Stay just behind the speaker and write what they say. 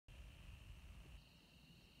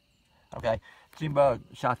Okay, Junebug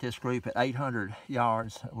shot this group at 800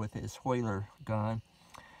 yards with his Wheeler gun.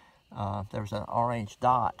 There's an orange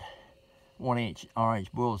dot, 1 inch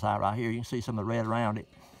orange bullseye right here. You can see some of the red around it.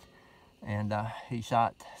 And he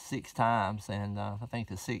shot 6 times, and I think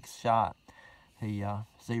the 6th shot, he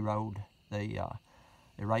zeroed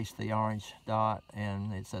erased the orange dot,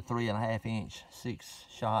 and it's a 3.5 inch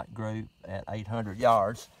 6-shot group at 800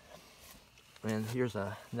 yards. And here's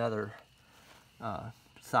another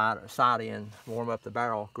side in warm up the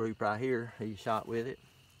barrel group right here. He shot with it.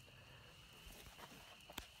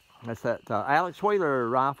 That's that Alex Wheeler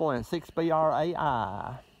rifle and 6BR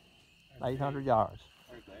AI, 800 yards.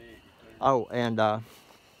 Oh, and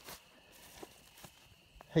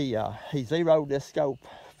he zeroed this scope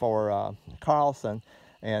for Carlson,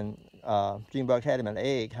 and Junebug had him an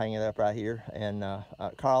egg hanging up right here, and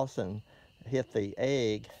Carlson hit the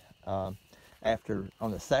egg on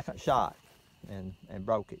the 2nd shot and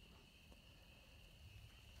broke it.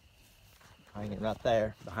 Hanging right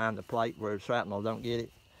there behind the plate where the shrapnel don't get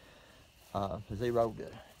it. Zeroed the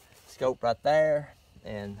scope right there,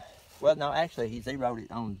 and well, no, actually he zeroed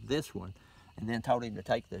it on this one, and then told him to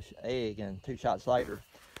take the egg, and 2 shots later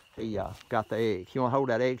he got the egg. You want to hold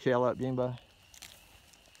that eggshell up, Junebug?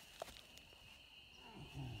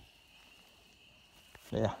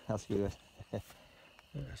 Yeah, that's good. It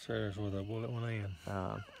serves with a bullet one in.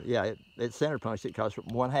 Yeah, it center punched it because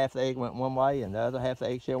one half of the egg went one way and the other half of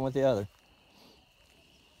the eggshell went the other.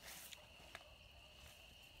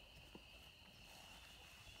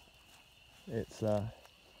 It's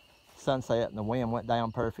sunset and the wind went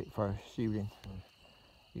down perfect for shooting.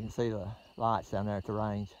 You can see the lights down there at the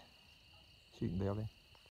range, shooting building.